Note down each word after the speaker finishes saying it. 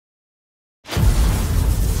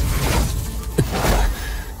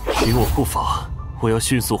给我护法，我要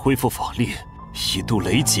迅速恢复法力，以渡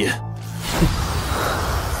雷劫。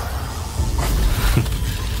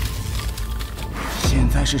现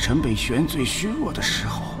在是陈北玄最虚弱的时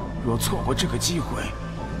候，若错过这个机会，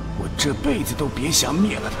我这辈子都别想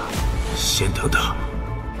灭了他。先等等，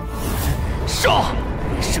杀！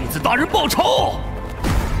为圣子大人报仇！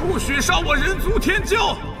不许杀我人族天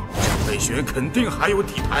骄！陈北玄肯定还有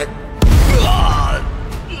底牌。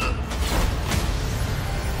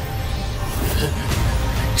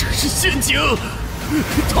这是陷阱！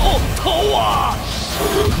逃啊！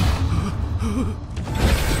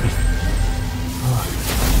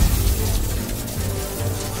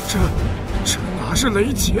这哪是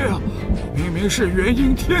雷劫啊？明明是元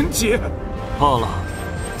婴天劫。罢了，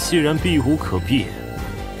既然避无可避，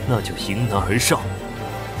那就迎难而上。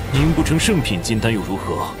凝不成圣品金丹又如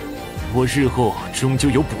何？我日后终究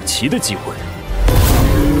有补齐的机会。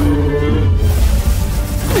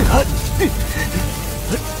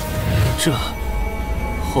这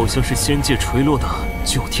好像是仙界垂落的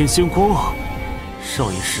9天仙光啊！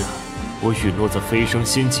上一世我陨落在飞升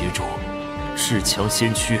仙劫中，至强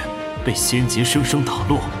仙躯被仙劫生生打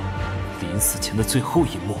落，临死前的最后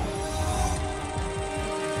一幕。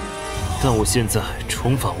但我现在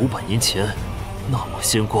重返500年前，那抹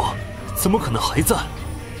仙光怎么可能还在？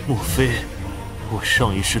莫非我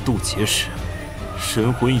上一世渡劫时，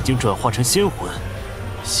神魂已经转化成仙魂，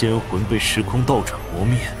仙魂被时空倒转磨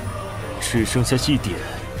灭，只剩下一点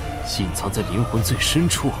隐藏在灵魂最深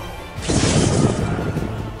处。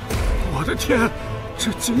我的天，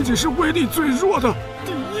这仅仅是威力最弱的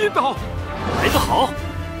第1刀！来得好！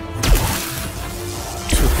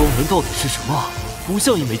这光轮到底是什么？不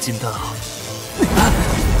像一枚金丹啊！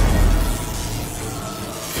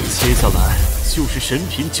接下来就是神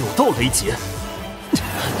品9道雷劫。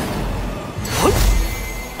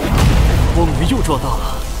光轮又壮大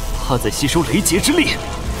了，它在吸收雷劫之力。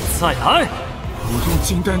再来！你用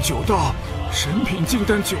金丹9道，神品金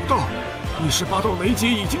丹9道，18道雷劫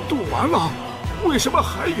已经渡完了，为什么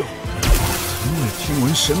还有？从未听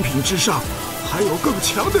闻神品之上还有更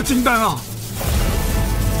强的金丹啊！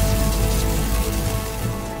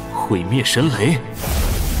毁灭神雷，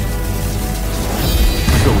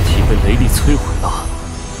肉体被雷力摧毁了，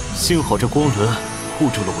幸好这光轮护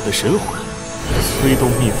住了我的神魂，催动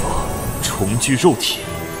秘法重聚肉体。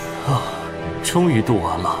啊，终于渡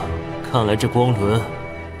完了，看来这光轮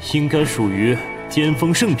应该属于巅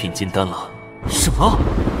峰圣品金丹了。什么？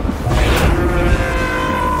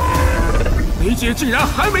雷劫竟然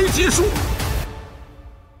还没结束！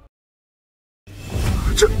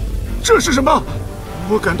这是什么？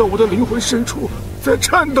我感到我的灵魂深处在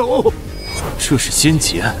颤抖。这是仙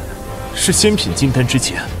劫，是仙品金丹之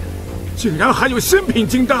劫。竟然还有仙品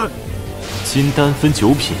金丹！金丹分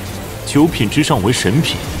9品，9品之上为神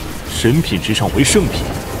品，神品之上为圣品，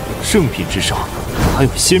圣品之上还有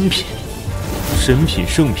仙品。神品、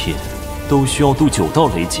圣品都需要渡9道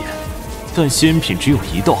雷劫，但仙品只有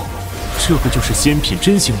1道，这个就是仙品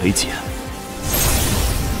真形雷劫。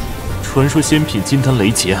传说仙品金丹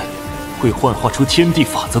雷劫会幻化出天地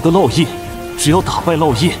法则的烙印，只要打败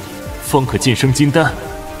烙印，方可晋升金丹。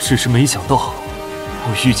只是没想到，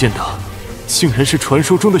我遇见的竟然是传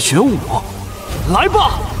说中的玄武。来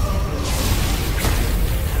吧，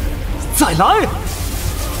再来！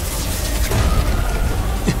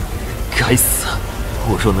该死！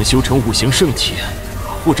我若能修成5行圣体，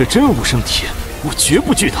或者真武圣体，我绝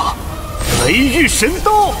不惧他。雷狱神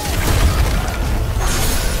刀！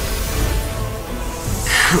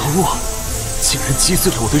可恶！竟然击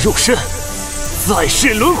碎了我的肉身！再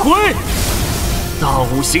世轮回！大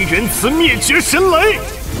5行元磁灭绝神雷！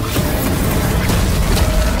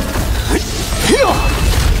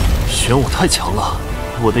玄武太强了，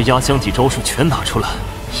我的压箱底招数全拿出来，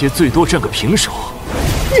也最多占个平手。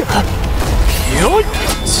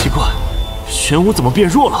奇怪，玄武怎么变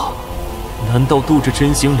弱了？难道渡这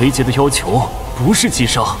真形雷劫的要求不是击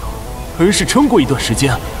伤，而是撑过一段时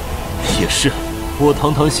间？也是，我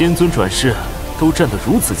堂堂仙尊转世都战得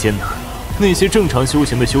如此艰难，那些正常修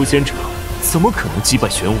行的修仙者怎么可能击败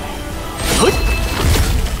玄武？哼，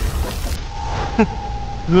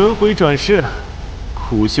轮回转世，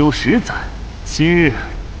苦修10载，今日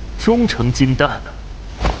终成金丹。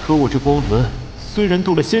可我这光轮虽然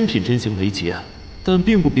渡了仙品真形雷劫，但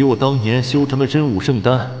并不比我当年修成的真武圣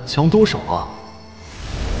丹强多少啊！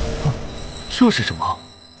这是什么？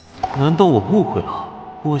难道我误会了？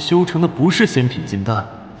我修成的不是仙品金丹？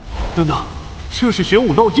等等，这是玄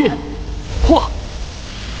武烙印！嚯！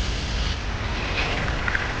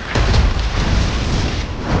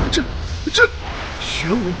这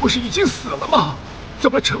玄武不是已经死了吗？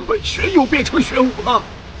怎么陈北玄又变成玄武了？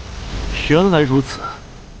原来如此，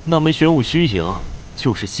那枚玄武虚影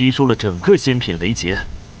就是吸收了整个仙品雷劫，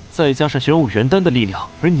再加上玄武元丹的力量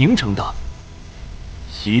而凝成的。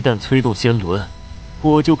一旦催动仙轮，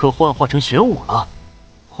我就可幻化成玄武了。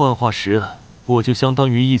幻化时，我就相当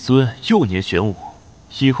于一尊幼年玄武，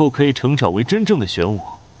以后可以成长为真正的玄武，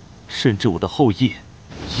甚至我的后裔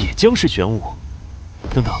也将是玄武。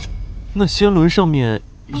等等，那仙轮上面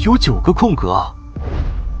有9个空格啊！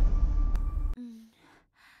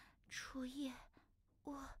初夜，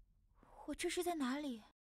我这是在哪里？